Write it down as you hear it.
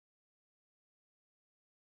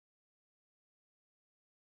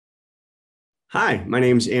Hi, my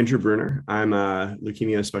name is Andrew Brunner. I'm a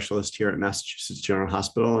leukemia specialist here at Massachusetts General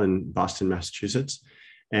Hospital in Boston, Massachusetts,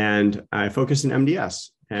 and I focus in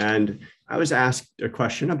MDS. And I was asked a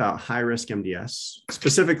question about high-risk MDS.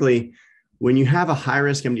 Specifically, when you have a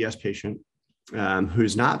high-risk MDS patient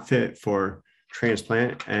who's not fit for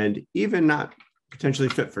transplant and even not potentially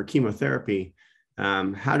fit for chemotherapy,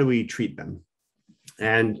 how do we treat them?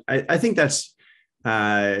 And I think that's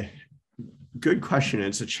good question.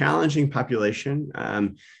 It's a challenging population.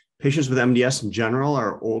 Patients with MDS in general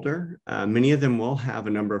are older. Many of them will have a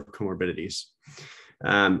number of comorbidities.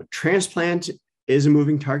 Transplant is a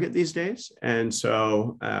moving target these days. And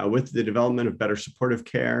so with the development of better supportive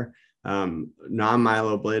care,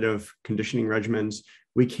 non-myeloablative conditioning regimens,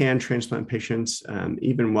 we can transplant patients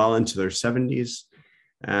even well into their 70s.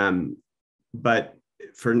 But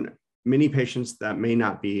for many patients, that may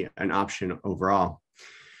not be an option overall.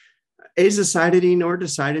 Azacitidine or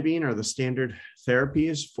decitabine are the standard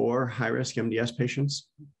therapies for high-risk MDS patients.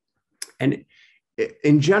 And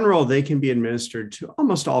in general, they can be administered to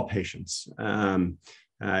almost all patients,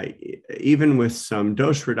 even with some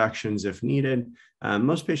dose reductions if needed.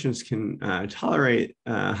 Most patients can tolerate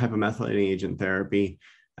hypomethylating agent therapy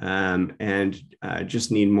and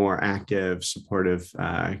just need more active supportive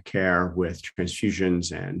care with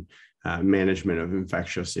transfusions and management of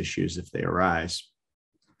infectious issues if they arise.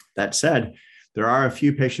 That said, there are a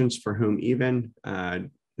few patients for whom even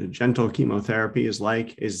gentle chemotherapies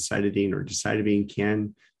like azacitidine or decitabine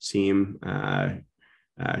can seem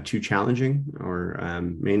too challenging or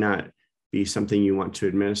may not be something you want to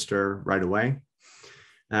administer right away.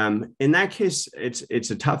 In that case,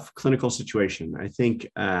 it's a tough clinical situation. I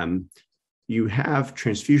think you have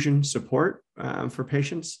transfusion support for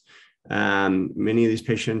patients. Many of these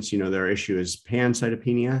patients, their issue is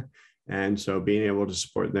pancytopenia. And so being able to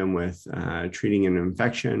support them with treating an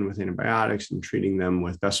infection with antibiotics and treating them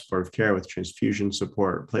with best supportive care with transfusion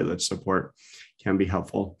support, platelet support can be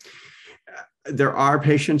helpful. There are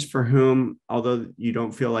patients for whom, although you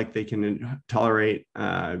don't feel like they can tolerate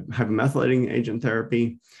hypomethylating agent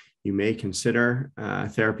therapy, you may consider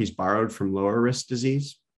therapies borrowed from lower risk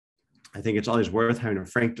disease. I think it's always worth having a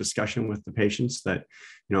frank discussion with the patients that,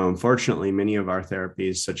 unfortunately, many of our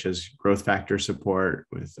therapies, such as growth factor support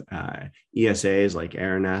with ESAs like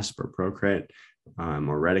Aranesp or Procrit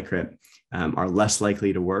or Retacrit, are less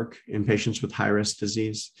likely to work in patients with high-risk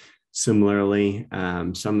disease. Similarly,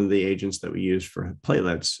 some of the agents that we use for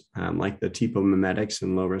platelets, like the tipomimetics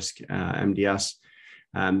in low-risk MDS,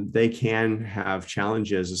 they can have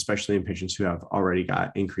challenges, especially in patients who have already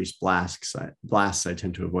got increased blasts. I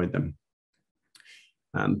tend to avoid them.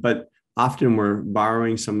 But often we're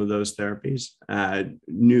borrowing some of those therapies.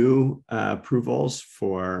 New approvals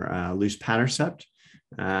for luspatercept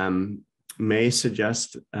may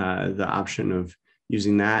suggest the option of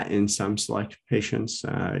using that in some select patients,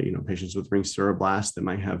 patients with ring sideroblasts that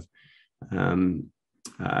might have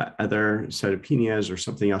other cytopenias or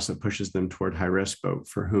something else that pushes them toward high risk, but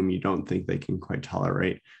for whom you don't think they can quite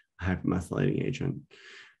tolerate a hypomethylating agent.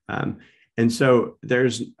 And so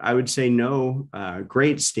there's, I would say, no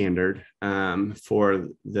great standard for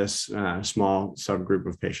this small subgroup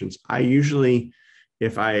of patients. I usually,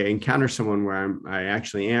 if I encounter someone where I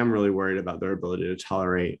actually am really worried about their ability to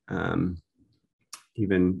tolerate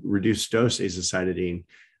even reduced dose azacitidine,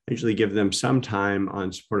 I usually give them some time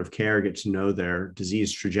on supportive care, get to know their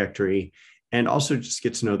disease trajectory, and also just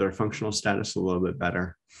get to know their functional status a little bit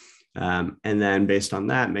better. And then based on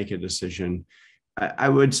that, make a decision. I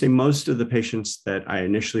would say most of the patients that I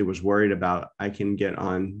initially was worried about, I can get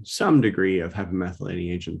on some degree of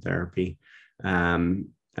hypomethylating agent therapy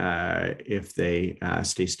if they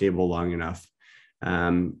stay stable long enough.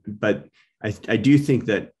 But I do think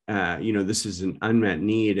that, this is an unmet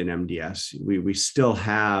need in MDS. We still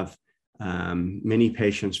have many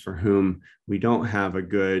patients for whom we don't have a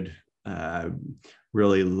good,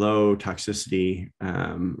 really low toxicity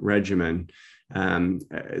regimen.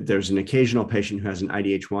 There's an occasional patient who has an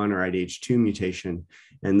IDH1 or IDH2 mutation,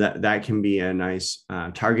 and that can be a nice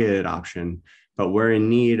targeted option. But we're in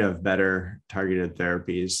need of better targeted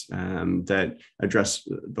therapies that address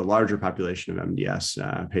the larger population of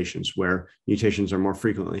MDS patients where mutations are more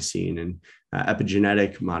frequently seen in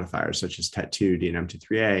epigenetic modifiers such as TET2,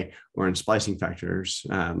 DNMT3A, or in splicing factors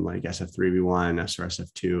like SF3B1,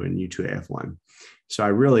 SRSF2, and U2AF1. So I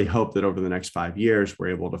really hope that over the next 5 years, we're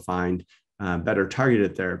able to find better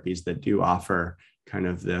targeted therapies that do offer kind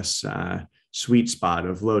of this sweet spot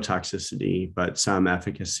of low toxicity, but some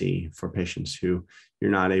efficacy for patients who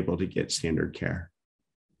you're not able to get standard care.